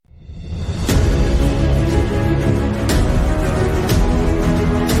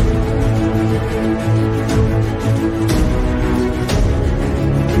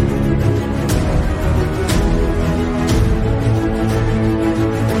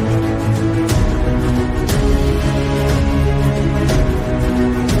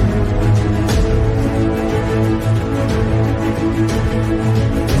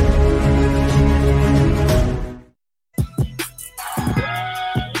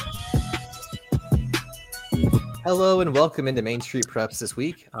Hello and welcome into Main Street Preps this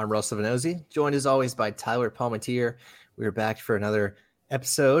week. I'm Russell Vannozzi, joined as always by Tyler Palmateer. We are back for another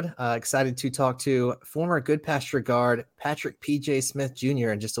episode. Excited to talk to former Goodpasture guard Patrick PJay Smith Jr.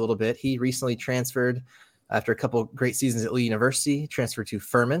 in just a little bit. He recently transferred after a couple great seasons at Lee University, transferred to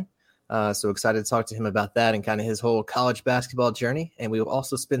Furman. So excited to talk to him about that and kind of his whole college basketball journey. And we will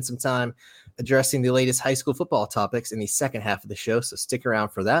also spend some time addressing the latest high school football topics in the second half of the show. So stick around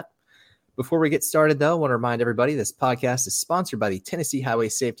for that. Before we get started, though, I want to remind everybody this podcast is sponsored by the Tennessee Highway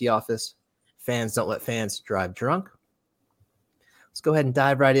Safety Office. Fans don't let fans drive drunk. Let's go ahead and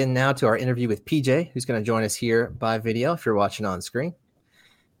dive right in now to our interview with PJ, who's going to join us here by video if you're watching on screen.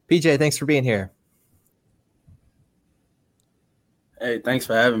 PJ, thanks for being here. Hey, thanks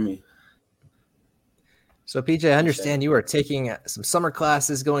for having me. So, PJ, I understand you are taking some summer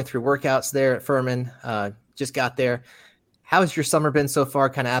classes, going through workouts there at Furman. Just got there. How has your summer been so far,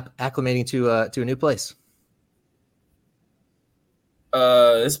 kind of acclimating to a new place?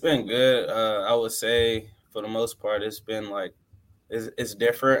 It's been good. I would say for the most part, it's been like it's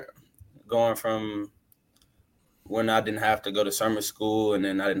different going from when I didn't have to go to summer school and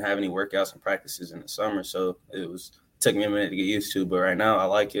then I didn't have any workouts and practices in the summer. So it took me a minute to get used to, but right now I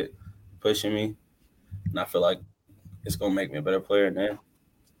like it, pushing me, and I feel like it's gonna make me a better player now.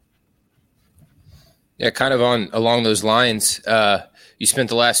 Yeah, kind of along those lines. You spent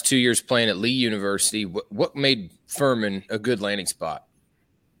the last 2 years playing at Lee University. What made Furman a good landing spot?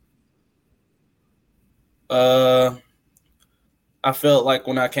 I felt like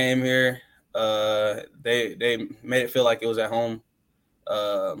when I came here, they made it feel like it was at home.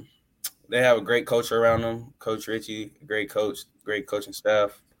 They have a great coach around them, Coach Richie, great coach, great coaching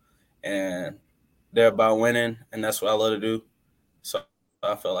staff, and they're about winning, and that's what I love to do. So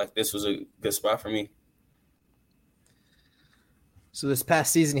I felt like this was a good spot for me. So this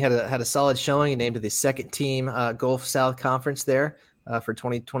past season, you had a solid showing. You named to the second team Gulf South Conference there for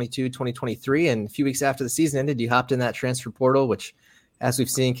 2022-2023. And a few weeks after the season ended, you hopped in that transfer portal, which, as we've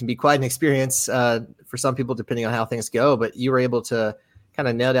seen, can be quite an experience for some people, depending on how things go. But you were able to kind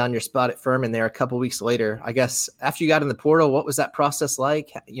of nail down your spot at Furman there a couple weeks later. I guess after you got in the portal, what was that process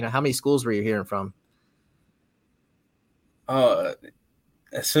like? You know, how many schools were you hearing from? As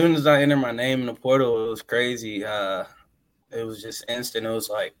soon as I entered my name in the portal, it was crazy. It was just instant. It was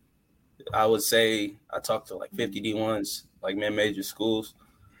like, I would say I talked to like 50 D1s, like mid-major schools.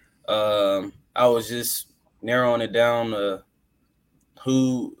 I was just narrowing it down to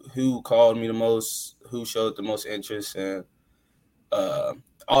who called me the most, who showed the most interest. And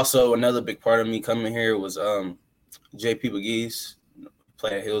also another big part of me coming here was J.P. McGee's,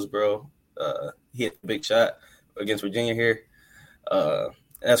 playing at Hillsboro. He hit a big shot against Virginia here.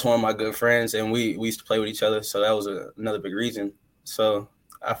 That's one of my good friends, and we used to play with each other, so that was another big reason. So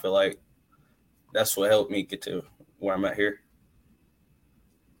I feel like that's what helped me get to where I'm at here.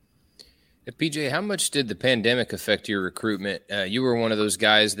 PJ, how much did the pandemic affect your recruitment? You were one of those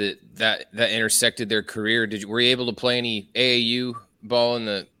guys that intersected their career. Were you able to play any AAU ball in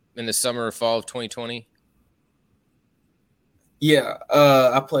the summer or fall of 2020? Yeah,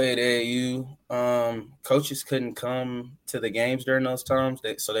 I played AAU. Coaches couldn't come to the games during those times,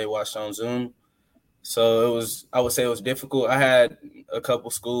 so they watched on Zoom. So I would say it was difficult. I had a couple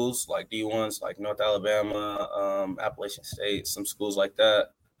schools like D1s, like North Alabama, Appalachian State, some schools like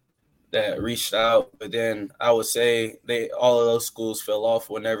that reached out. But then I would say all of those schools fell off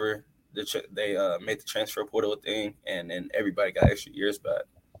whenever they made the transfer portal thing, and then everybody got extra years back.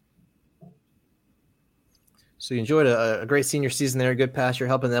 So you enjoyed a great senior season there at Goodpasture,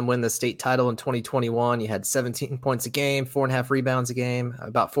 helping them win the state title in 2021. You had 17 points a game, 4.5 rebounds a game,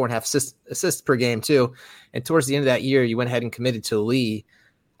 about 4.5 assists per game too. And towards the end of that year, you went ahead and committed to Lee.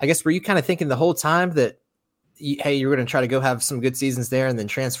 I guess, were you kind of thinking the whole time that, hey, you're going to try to go have some good seasons there and then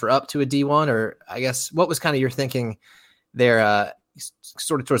transfer up to a D1? Or I guess, what was kind of your thinking there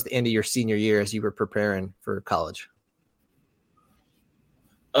sort of towards the end of your senior year as you were preparing for college?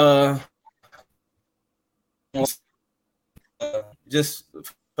 Just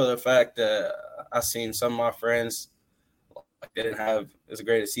for the fact that I seen some of my friends they didn't have as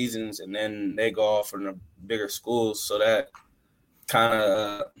great as seasons, and then they go off in the bigger schools, so that kind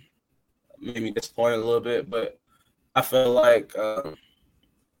of made me disappointed a little bit. But I feel like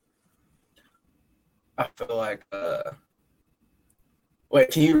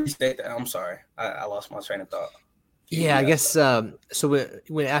wait, can you restate that? I'm sorry, I lost my train of thought. Yeah, I guess so.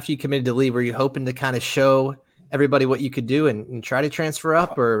 When after you committed to Lee, were you hoping to kind of show everybody what you could do and try to transfer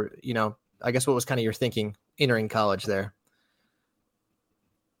up, or I guess what was kind of your thinking entering college there?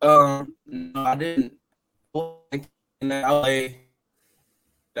 No, I didn't. In LA,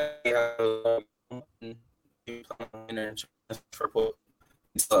 and transfer portal.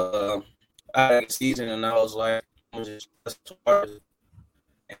 So I had a season, and I was like, I'm just and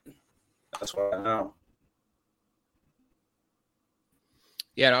that's why I know.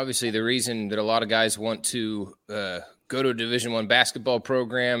 Yeah, and obviously the reason that a lot of guys want to go to a Division I basketball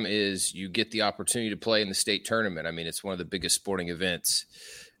program is you get the opportunity to play in the state tournament. I mean, it's one of the biggest sporting events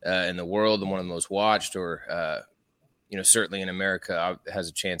in the world and one of the most watched, or certainly in America, has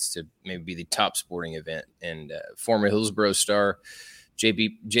a chance to maybe be the top sporting event. And former Hillsborough star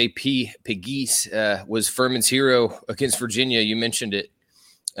JP Pegues was Furman's hero against Virginia. You mentioned it,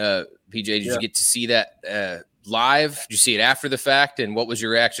 PJ. Did you get to see that live? Did you see it after the fact? And what was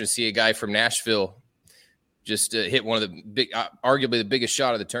your reaction to see a guy from Nashville just hit one of the big, arguably the biggest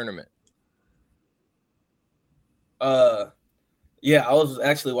shot of the tournament? Yeah, I was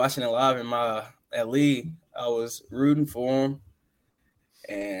actually watching it live at Lee. I was rooting for him,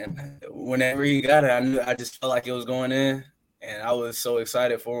 and whenever he got it, I just felt like it was going in, and I was so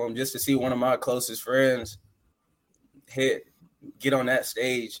excited for him just to see one of my closest friends get on that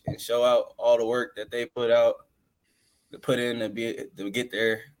stage and show out all the work that they put in to get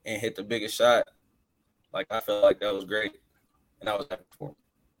there and hit the biggest shot. Like, I felt like that was great, and I was happy for him.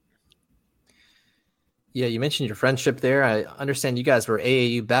 Yeah, you mentioned your friendship there. I understand you guys were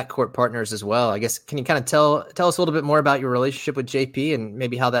AAU backcourt partners as well. I guess, can you kind of tell us a little bit more about your relationship with JP and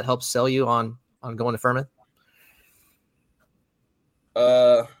maybe how that helps sell you on going to Furman?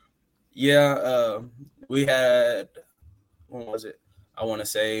 We had, when was it? I want to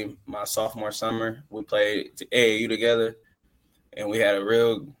say my sophomore summer. We played AAU together, and we had a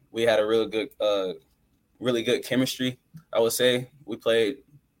real good, really good chemistry. I would say we played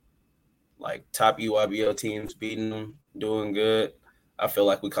like top UYBO teams, beating them, doing good. I feel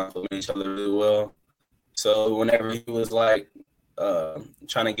like we complement each other really well. So whenever he was like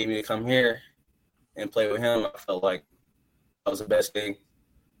trying to get me to come here and play with him, I felt like that was the best thing.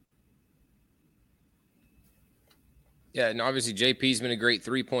 Yeah, and obviously JP's been a great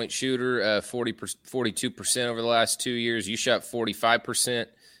three-point shooter, 42% over the last 2 years. You shot 45%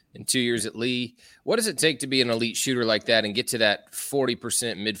 in 2 years at Lee. What does it take to be an elite shooter like that and get to that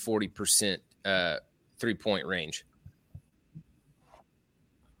 40%, mid 40% three-point range?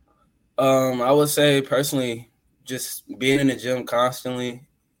 I would say personally, just being in the gym constantly,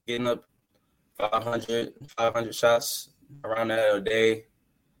 getting up 500 shots around that a day,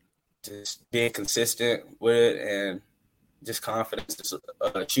 just being consistent with it, and just confidence.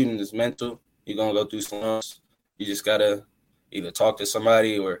 Shooting is mental. You're going to go through slumps. You just got to either talk to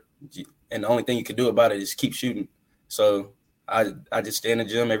somebody and the only thing you can do about it is keep shooting. So I just stay in the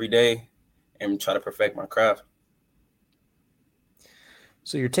gym every day and try to perfect my craft.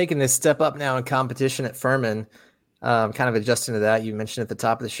 So you're taking this step up now in competition at Furman, kind of adjusting to that. You mentioned at the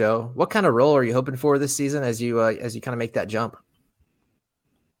top of the show. What kind of role are you hoping for this season as you kind of make that jump?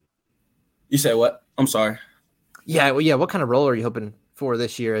 You said what? I'm sorry. Yeah. Well, yeah. What kind of role are you hoping for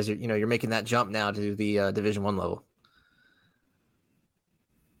this year as you're making that jump now to the Division I level?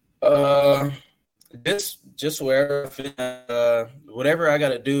 Just whatever I got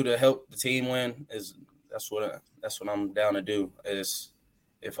to do to help the team win that's what I'm down to do. Is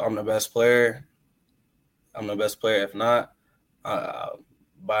if I'm the best player, I'm the best player. If not,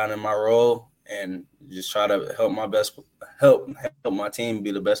 buying in my role and just try to help my team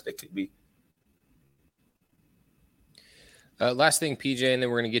be the best they could be. Last thing, PJ, and then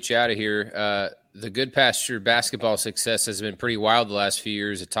we're going to get you out of here. The Goodpasture basketball success has been pretty wild the last few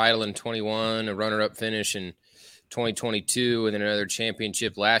years. A title in 21, a runner-up finish in 2022, and then another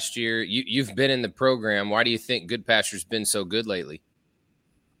championship last year. You've been in the program. Why do you think Goodpasture's been so good lately?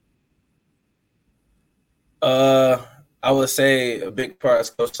 I would say a big part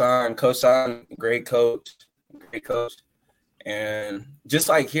is Coach Son. Coach Son, great coach. And just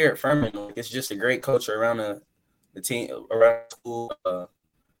like here at Furman, it's just a great coach around the team, around the school.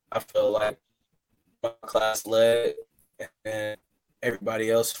 I feel like my class led and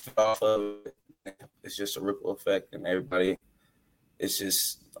everybody else fed off of it. It's just a ripple effect, and everybody is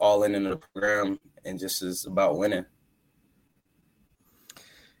just all in the program and just is about winning.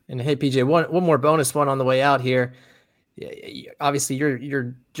 And hey, PJ, one more bonus one on the way out here. Obviously,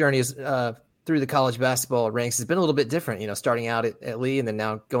 your journey is through the college basketball ranks has been a little bit different. Starting out at Lee and then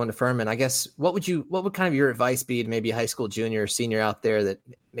now going to Furman. I guess what would kind of your advice be to maybe a high school junior or senior out there that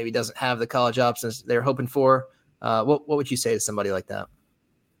maybe doesn't have the college options they're hoping for? What would you say to somebody like that?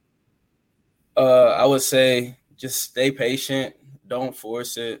 I would say just stay patient. Don't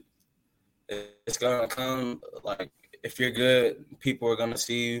force it. It's gonna come. Like, if you're good, people are gonna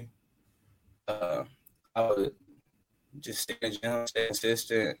see you. I would just stay in the gym, stay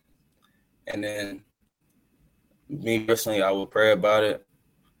consistent, and then me personally, I will pray about it,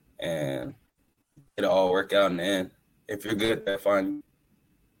 and it'll all work out in the end. If you're good, that's fine.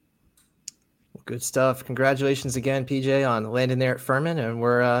 Well, good stuff. Congratulations again, PJ, on landing there at Furman, and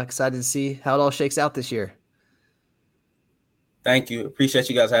we're excited to see how it all shakes out this year. Thank you. Appreciate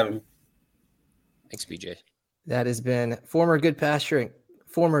you guys having me. Thanks, PJ. That has been former Goodpasture,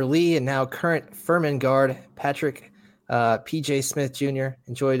 former Lee, and now current Furman guard, Patrick PJay Smith Jr.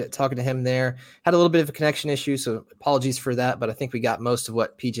 Enjoyed talking to him there. Had a little bit of a connection issue, so apologies for that, but I think we got most of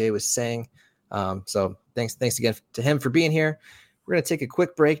what PJ was saying. So thanks again to him for being here. We're going to take a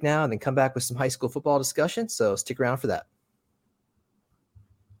quick break now and then come back with some high school football discussion, so stick around for that.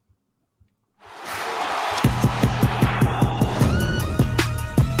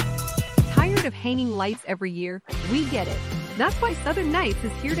 Tired of hanging lights every year? We get it. That's why Southern Nights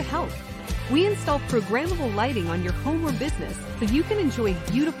is here to help. We install programmable lighting on your home or business so you can enjoy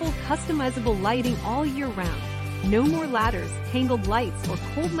beautiful, customizable lighting all year round. No more ladders, tangled lights, or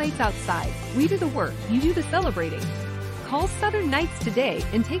cold nights outside. We do the work, you do the celebrating. Call Southern Nights today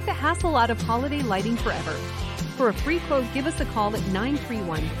and take the hassle out of holiday lighting forever. For a free quote, give us a call at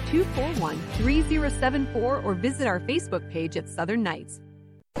 931-241-3074 or visit our Facebook page at Southern Nights.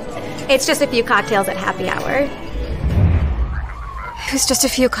 It's just a few cocktails at happy hour. It was just a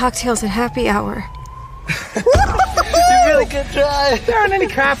few cocktails at happy hour. You really good try. There aren't any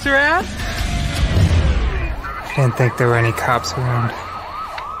cops around. I didn't think there were any cops around.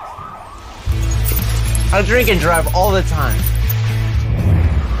 I drink and drive all the time.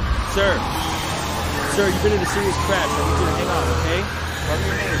 Sir, you've been in a serious crash. I need you to hang on, okay? Run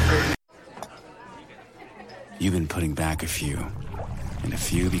your hands, sir. You've been putting back a few, and a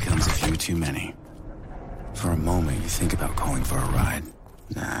few becomes a few too many. For a moment, you think about calling for a ride.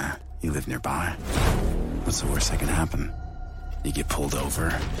 Nah, you live nearby. What's the worst that can happen? You get pulled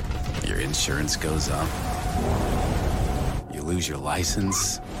over, your insurance goes up, you lose your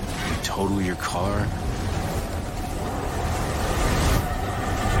license, you total your car,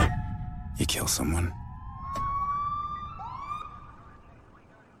 you kill someone.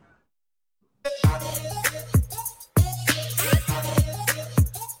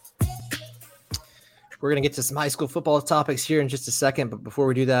 We're going to get to some high school football topics here in just a second, but before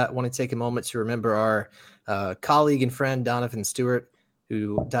we do that, I want to take a moment to remember our colleague and friend, Donovan Stewart,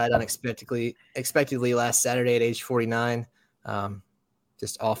 who died unexpectedly last Saturday at age 49.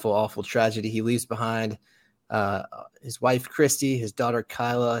 Just awful tragedy. He leaves behind his wife, Christy, his daughter,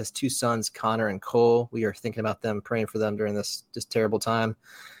 Kyla, his two sons, Connor and Cole. We are thinking about them, praying for them during this just terrible time.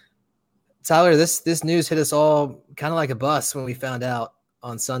 Tyler, this news hit us all kind of like a bus when we found out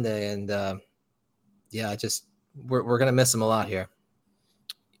on Sunday, and we're going to miss him a lot here.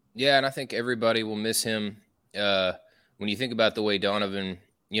 Yeah, and I think everybody will miss him. When you think about the way Donovan,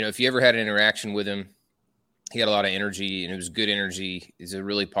 if you ever had an interaction with him, he had a lot of energy, and it was good energy. He's a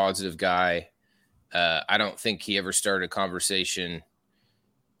really positive guy. I don't think he ever started a conversation,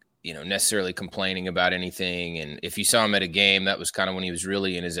 necessarily complaining about anything. And if you saw him at a game, that was kind of when he was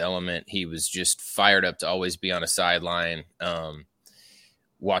really in his element. He was just fired up to always be on a sideline,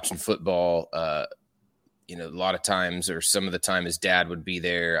 watching football. A lot of times, or some of the time, his dad would be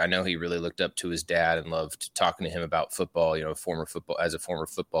there. I know he really looked up to his dad and loved talking to him about football, as a former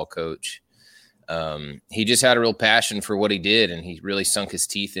football coach. He just had a real passion for what he did, and he really sunk his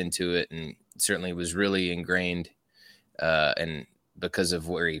teeth into it, and certainly was really ingrained, and because of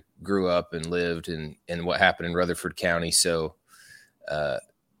where he grew up and lived and what happened in Rutherford County. So I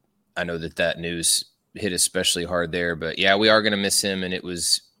know that news hit especially hard there. But, yeah, we are going to miss him, and it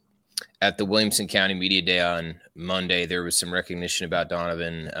was – at the Williamson County Media Day on Monday, there was some recognition about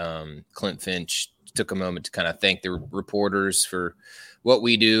Donovan. Clint Finch took a moment to kind of thank the reporters for what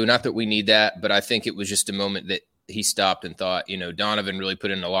we do. Not that we need that, but I think it was just a moment that he stopped and thought, Donovan really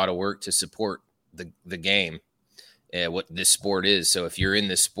put in a lot of work to support the game, what this sport is. So if you're in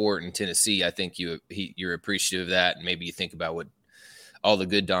this sport in Tennessee, I think you're appreciative of that. And maybe you think about what all the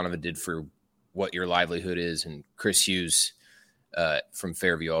good Donovan did for what your livelihood is. And Chris Hughes, from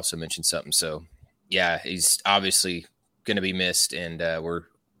Fairview also mentioned something. So yeah, he's obviously going to be missed, and our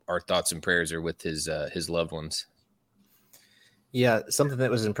thoughts and prayers are with his loved ones. Yeah. Something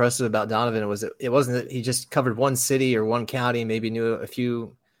that was impressive about Donovan was it wasn't that he just covered one city or one county, maybe knew a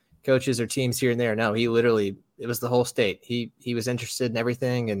few coaches or teams here and there. No, it was the whole state. He was interested in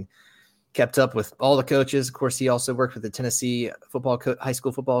everything and kept up with all the coaches. Of course, he also worked with the Tennessee High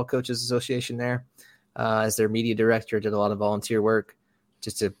School Football Coaches Association there. As their media director, did a lot of volunteer work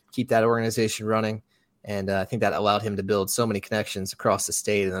just to keep that organization running. And I think that allowed him to build so many connections across the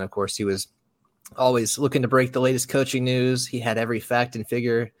state. And then, of course, he was always looking to break the latest coaching news. He had every fact and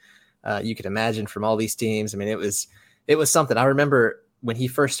figure you could imagine from all these teams. I mean, it was something. I remember when he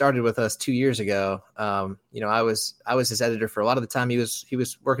first started with us 2 years ago. I was his editor for a lot of the time. He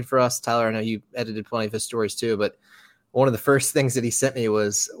was working for us. Tyler, I know you edited plenty of his stories too, but one of the first things that he sent me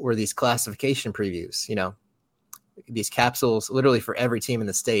were these classification previews, these capsules literally for every team in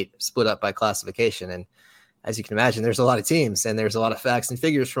the state split up by classification. And as you can imagine, there's a lot of teams and there's a lot of facts and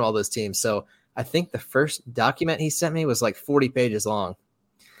figures from all those teams. So I think the first document he sent me was like 40 pages long.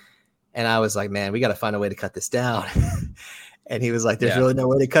 And I was like, man, we got to find a way to cut this down. And he was like, there's really no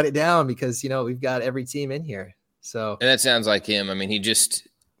way to cut it down because, we've got every team in here. So, and that sounds like him. I mean, he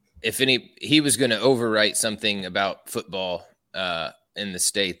was going to overwrite something about football in the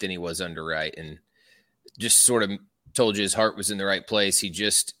state, then he was underwrite, and just sort of told you his heart was in the right place.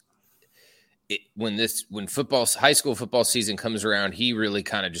 When high school football season comes around, he really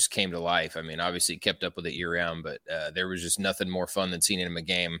kind of just came to life. I mean, obviously kept up with it year round, but there was just nothing more fun than seeing him a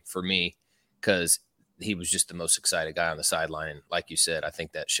game for me because he was just the most excited guy on the sideline. And like you said, I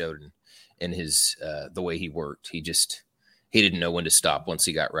think that showed in his the way he worked. He didn't know when to stop once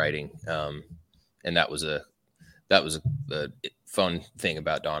he got writing, and that was a fun thing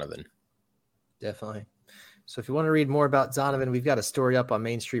about Donovan. Definitely. So if you want to read more about Donovan, we've got a story up on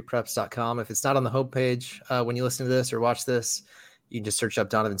mainstreetpreps.com. If it's not on the homepage when you listen to this or watch this, you can just search up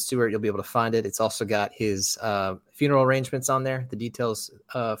Donovan Stewart. You'll be able to find it. It's also got his funeral arrangements on there, the details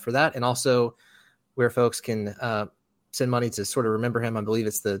for that, and also where folks can send money to sort of remember him. I believe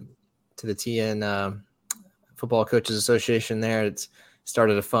it's to the TN Football Coaches Association there. It's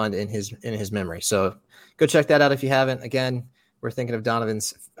started a fund in his memory. So go check that out if you haven't. Again, we're thinking of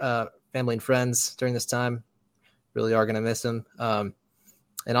Donovan's family and friends during this time. Really are going to miss him. And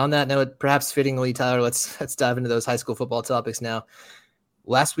on that note, perhaps fittingly, Tyler, let's dive into those high school football topics now.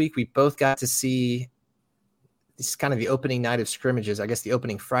 Last week, we both got to see this is kind of the opening night of scrimmages. I guess the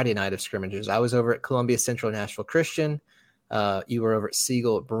opening Friday night of scrimmages. I was over at Columbia Central Nashville Christian. You were over at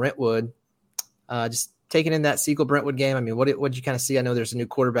Siegel at Brentwood. Just taking in that Siegel Brentwood game. I mean, what did you kind of see? I know there's a new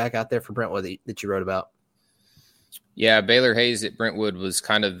quarterback out there for Brentwood that you wrote about. Yeah, Baylor Hayes at Brentwood was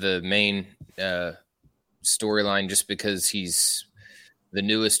kind of the main storyline just because he's the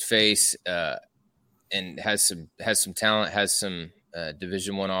newest face and has some talent, has some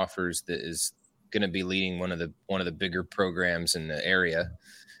Division I offers that is going to be leading one of the bigger programs in the area.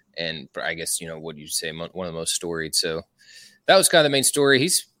 And I guess, what do you say? One of the most storied. So that was kind of the main story.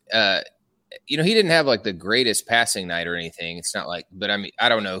 He's, he didn't have like the greatest passing night or anything. It's not like, but I mean, I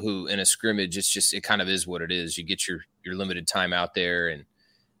don't know who in a scrimmage, it kind of is what it is. You get your limited time out there and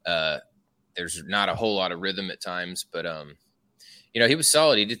there's not a whole lot of rhythm at times, but he was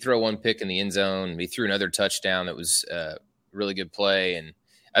solid. He did throw one pick in the end zone. He threw another touchdown that was a really good play. And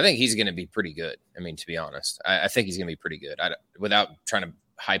I think he's going to be pretty good. I mean, to be honest, I think he's going to be pretty good without trying to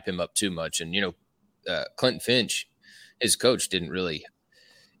hype him up too much. And, Clinton Finch, his coach, didn't really,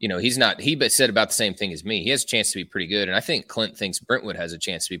 he said about the same thing as me. He has a chance to be pretty good. And I think Clint thinks Brentwood has a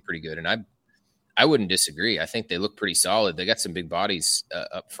chance to be pretty good. And I wouldn't disagree. I think they look pretty solid. They got some big bodies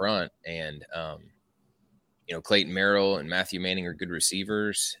up front. And, Clayton Merrill and Matthew Manning are good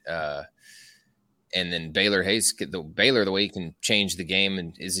receivers. And then Baylor Hayes, the way he can change the game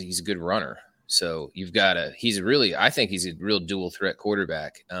and he's a good runner. So you've got I think he's a real dual threat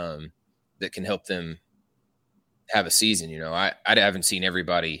quarterback that can help them have a season. I haven't seen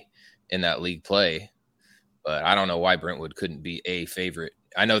everybody in that league play, but I don't know why Brentwood couldn't be a favorite.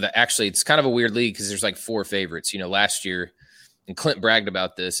 I know that actually it's kind of a weird league because there's like 4 favorites. Last year, and Clint bragged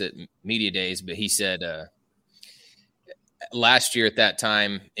about this at media days, but he said last year at that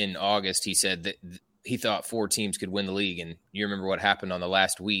time in August, he said that he thought 4 teams could win the league. And you remember what happened on the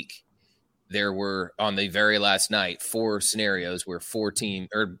last week. There were, on the very last night, 4 scenarios where 4 teams,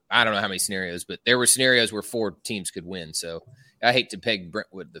 or I don't know how many scenarios, but there were scenarios where 4 teams could win. So I hate to peg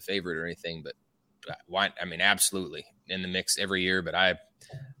Brentwood the favorite or anything, but why? I mean, absolutely in the mix every year, but I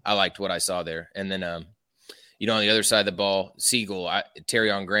liked what I saw there. And then, on the other side of the ball, Siegel,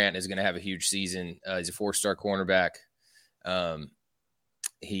 Terrion Grant is going to have a huge season. He's a 4-star cornerback.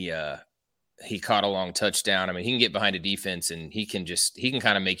 He caught a long touchdown. I mean, he can get behind a defense and he can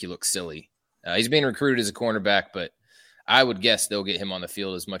kind of make you look silly. He's being recruited as a cornerback, but I would guess they'll get him on the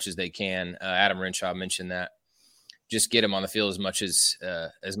field as much as they can. Adam Renshaw mentioned that. Just get him on the field as much as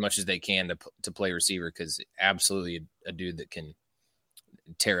they can to play receiver, because absolutely a dude that can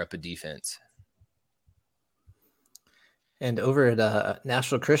tear up a defense. And over at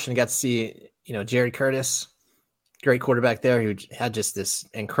Nashville Christian, got to see Jerry Curtis, great quarterback there, who had just this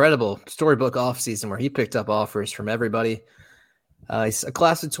incredible storybook offseason where he picked up offers from everybody. He's a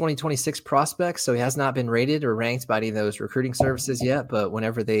class of 2026 prospect, so he has not been rated or ranked by any of those recruiting services yet. But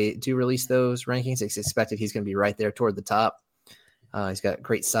whenever they do release those rankings, it's expected he's going to be right there toward the top. He's got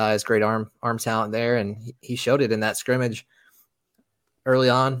great size, great arm talent there, and he showed it in that scrimmage early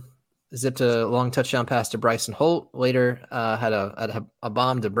on. Zipped a long touchdown pass to Bryson Holt. Later, had a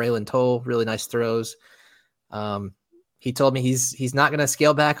bomb to Braylon Toll. Really nice throws. He told me he's not going to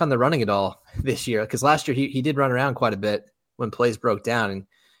scale back on the running at all this year, because last year he did run around quite a bit when plays broke down,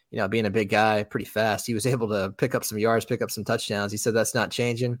 and being a big guy, pretty fast, he was able to pick up some yards, pick up some touchdowns. He said that's not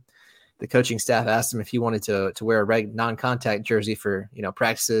changing. The coaching staff asked him if he wanted to wear a non-contact jersey for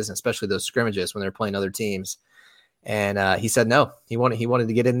practices, and especially those scrimmages when they're playing other teams. And he said no. He wanted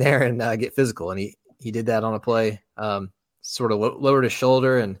to get in there and get physical, and he did that on a play. Sort of lowered his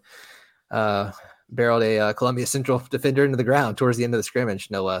shoulder and barreled a Columbia Central defender into the ground towards the end of the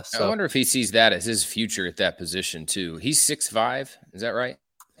scrimmage, no less. So, I wonder if he sees that as his future at that position too. He's 6'5", is that right?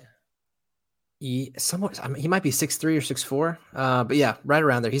 He might be 6'3" or 6'4", but yeah, right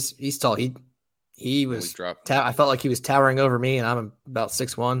around there. He's tall. He was. I felt like he was towering over me, and I'm about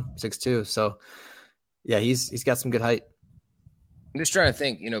 6'1", 6'2". So yeah, he's got some good height. I'm just trying to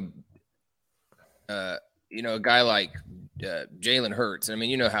think. A guy like Jalen Hurts. I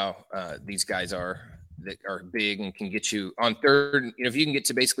mean, how these guys are that are big and can get you on third. If you can get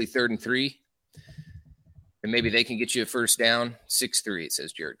to basically 3rd and 3, and maybe they can get you a first down. 6'3", it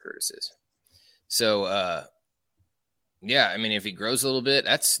says Jared Curtis is. So, I mean, if he grows a little bit,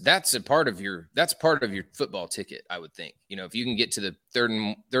 that's a part of your football ticket, I would think. If you can get to the third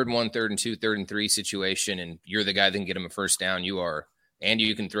and 1, 3rd and 2, 3rd and 3 situation, and you're the guy that can get him a first down, and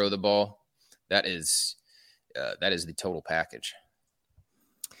you can throw the ball. That is the total package.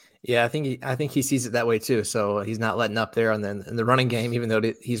 Yeah, I think he sees it that way too. So he's not letting up there in the running game, even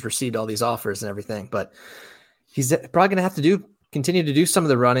though he's received all these offers and everything. But he's probably going to have to continue to do some of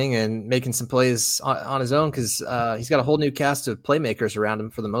the running and making some plays on his own, because he's got a whole new cast of playmakers around him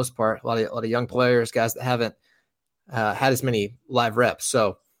for the most part. A lot of young players, guys that haven't had as many live reps.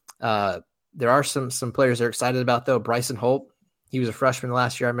 So there are some players they're excited about though. Bryson Holt, he was a freshman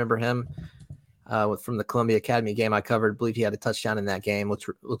last year. I remember him. From the Columbia Academy game I covered. I believe he had a touchdown in that game.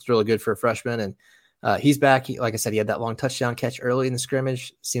 Looks really good for a freshman. And he's back. Like I said, he had that long touchdown catch early in the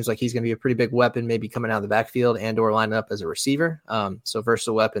scrimmage. Seems like he's going to be a pretty big weapon, maybe coming out of the backfield and or lining up as a receiver. So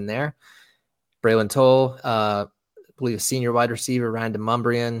versatile weapon there. Braylon Toll, I believe a senior wide receiver, Ryan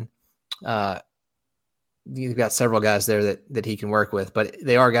DeMumbrian. You've got several guys there that he can work with, but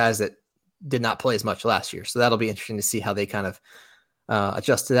they are guys that did not play as much last year. So that'll be interesting to see how they kind of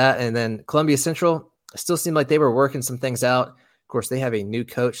adjust to that. And then Columbia Central still seemed like they were working some things out. Of course, they have a new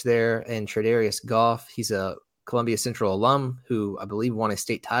coach there in Tredarius Goff. He's a Columbia Central alum who I believe won a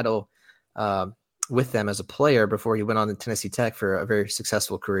state title with them as a player before he went on to Tennessee Tech for a very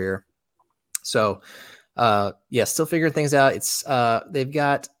successful career. So still figuring things out. It's they've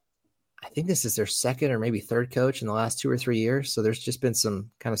got, I think this is their second or maybe third coach in the last 2 or 3 years. So there's just been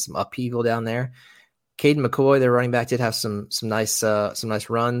some upheaval down there. Caden McCoy, their running back, did have some nice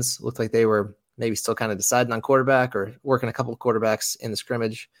runs. Looked like they were maybe still kind of deciding on quarterback or working a couple of quarterbacks in the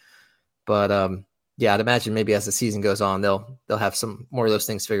scrimmage. But I'd imagine maybe as the season goes on, they'll have some more of those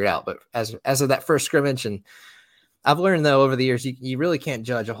things figured out. But as of that first scrimmage, and I've learned though over the years, you really can't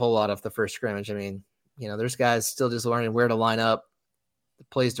judge a whole lot of the first scrimmage. I mean, there's guys still just learning where to line up, the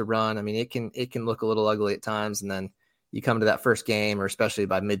plays to run. I mean, it can look a little ugly at times, and then you come to that first game, or especially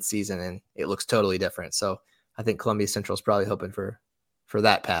by midseason, and it looks totally different. So I think Columbia Central is probably hoping for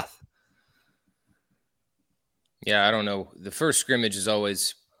that path. Yeah, I don't know. The first scrimmage is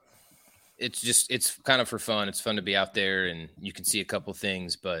always it's kind of for fun. It's fun to be out there and you can see a couple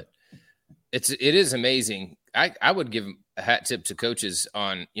things, but it is amazing. I would give a hat tip to coaches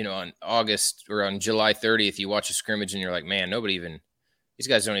on August or on July 30th. You watch a scrimmage and you're like, man, these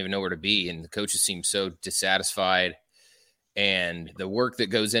guys don't even know where to be, and the coaches seem so dissatisfied. And the work that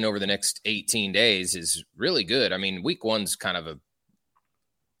goes in over the next 18 days is really good. I mean, week 1's kind of a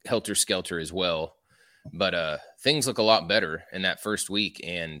helter-skelter as well, but things look a lot better in that first week.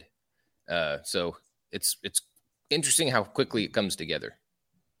 And so it's interesting how quickly it comes together.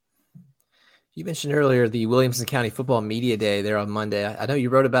 You mentioned earlier the Williamson County Football Media Day there on Monday. I know you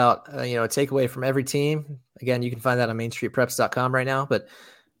wrote about a takeaway from every team. Again, you can find that on mainstreetpreps.com right now. But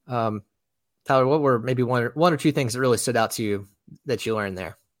Tyler, what were maybe one or two things that really stood out to you that you learned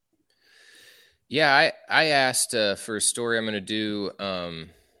there? Yeah, I asked for a story. I'm going to do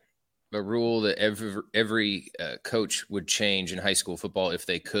a rule that every coach would change in high school football if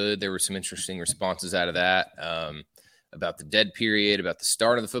they could. There were some interesting responses out of that. About the dead period, about the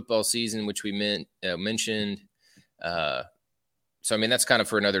start of the football season, which we mentioned, So, I mean, that's kind of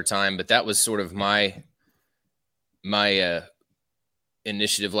for another time, but that was sort of my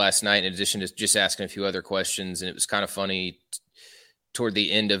initiative last night, in addition to just asking a few other questions. And it was kind of funny toward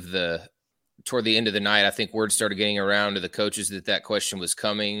the end of the night. I think word started getting around to the coaches that question was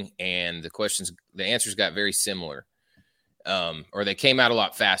coming, and the answers got very similar. Or they came out a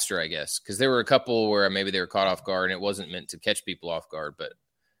lot faster, I guess, because there were a couple where maybe they were caught off guard and it wasn't meant to catch people off guard, but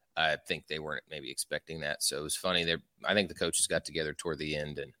I think they weren't maybe expecting that. So it was funny. I think the coaches got together toward the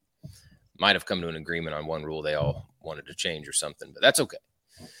end and might have come to an agreement on one rule they all wanted to change or something, but that's okay.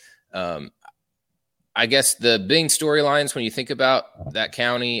 I guess the big storylines when you think about that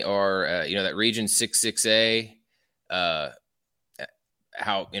county are, that region 6-6A,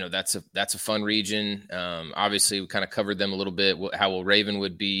 how, that's a fun region. Obviously we kind of covered them a little bit. How will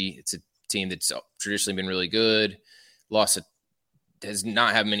Ravenwood be? It's a team that's traditionally been really good. Does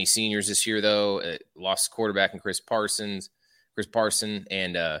not have many seniors this year though. It lost quarterback in Chris Parson,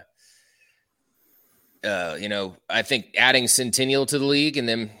 and I think adding Centennial to the league and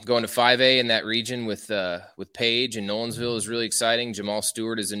then going to 5A in that region with Page and Nolensville is really exciting. Jamal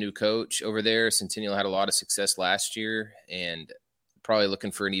Stewart is a new coach over there. Centennial had a lot of success last year and probably looking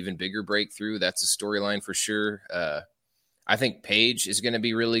for an even bigger breakthrough. That's a storyline for sure. I think Page is going to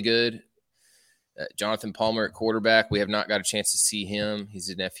be really good. Jonathan Palmer at quarterback. We have not got a chance to see him. He's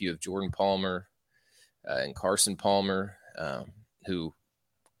a nephew of Jordan Palmer and Carson Palmer, who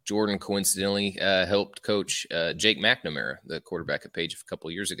Jordan coincidentally helped coach Jake McNamara, the quarterback at Page a couple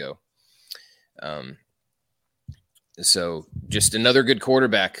of years ago. So just another good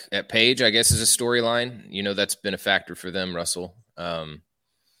quarterback at Page, I guess, is a storyline. That's been a factor for them, Russell.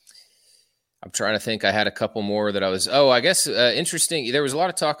 I'm trying to think. I had a couple more that I was, interesting. There was a lot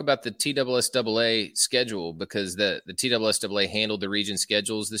of talk about the TSSAA schedule because the TSSAA handled the region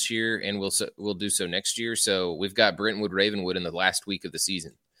schedules this year and we'll do so next year. So we've got Brentwood Ravenwood in the last week of the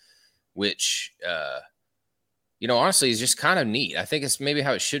season, which, honestly is just kind of neat. I think it's maybe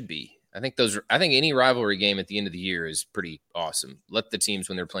how it should be. I think any rivalry game at the end of the year is pretty awesome. Let the teams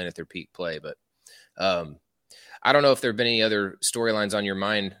when they're playing at their peak play, but I don't know if there have been any other storylines on your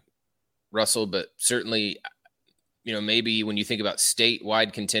mind, Russell, but certainly, maybe when you think about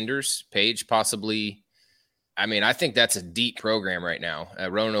statewide contenders, Page possibly. I mean, I think that's a deep program right now.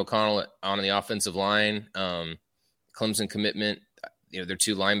 Ronan O'Connell on the offensive line, Clemson commitment. They're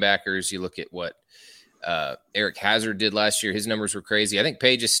two linebackers. You look at what Eric Hazard did last year. His numbers were crazy. I think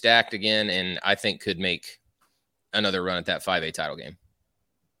Page is stacked again, and I think could make another run at that 5A title game.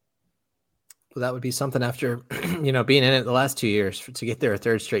 Well, that would be something after, being in it the last 2 years to get there a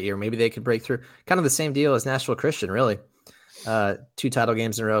third straight year. Maybe they could break through. Kind of the same deal as Nashville Christian, really. 2 title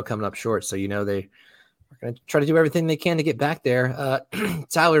games in a row coming up short. So, they are going to try to do everything they can to get back there.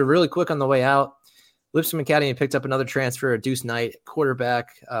 Tyler, really quick on the way out. Lipscomb Academy picked up another transfer, Deuce Knight,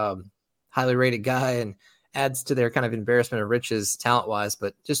 quarterback, highly rated guy, and adds to their kind of embarrassment of riches talent-wise.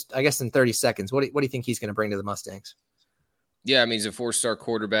 But just, I guess, in 30 seconds, what do you think he's going to bring to the Mustangs? Yeah, I mean, he's a 4-star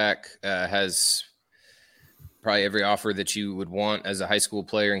quarterback, has probably every offer that you would want as a high school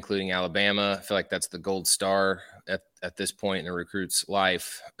player, including Alabama. I feel like that's the gold star at this point in a recruit's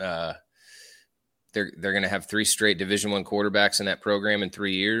life. They're going to have 3 straight Division I quarterbacks in that program in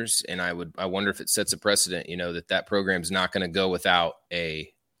 3 years, and I wonder if it sets a precedent, that program's not going to go without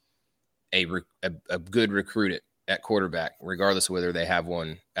a good recruit at quarterback, regardless of whether they have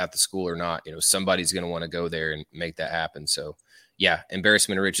one at the school or not. Somebody's going to want to go there and make that happen. So, yeah,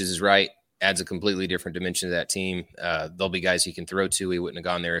 embarrassment of riches is right. Adds a completely different dimension to that team. There'll be guys he can throw to. He wouldn't have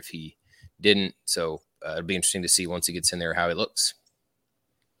gone there if he didn't. So it'll be interesting to see once he gets in there how he looks.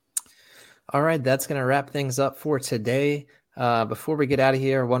 All right, that's going to wrap things up for today. Before we get out of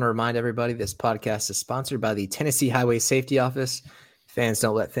here, I want to remind everybody this podcast is sponsored by the Tennessee Highway Safety Office. Fans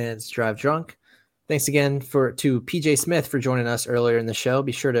don't let fans drive drunk. Thanks again to PJay Smith for joining us earlier in the show.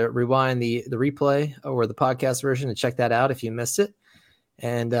 Be sure to rewind the replay or the podcast version and check that out if you missed it.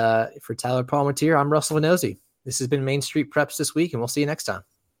 And for Tyler Palmateer, I'm Russell Vannozzi. This has been Main Street Preps this week, and we'll see you next time.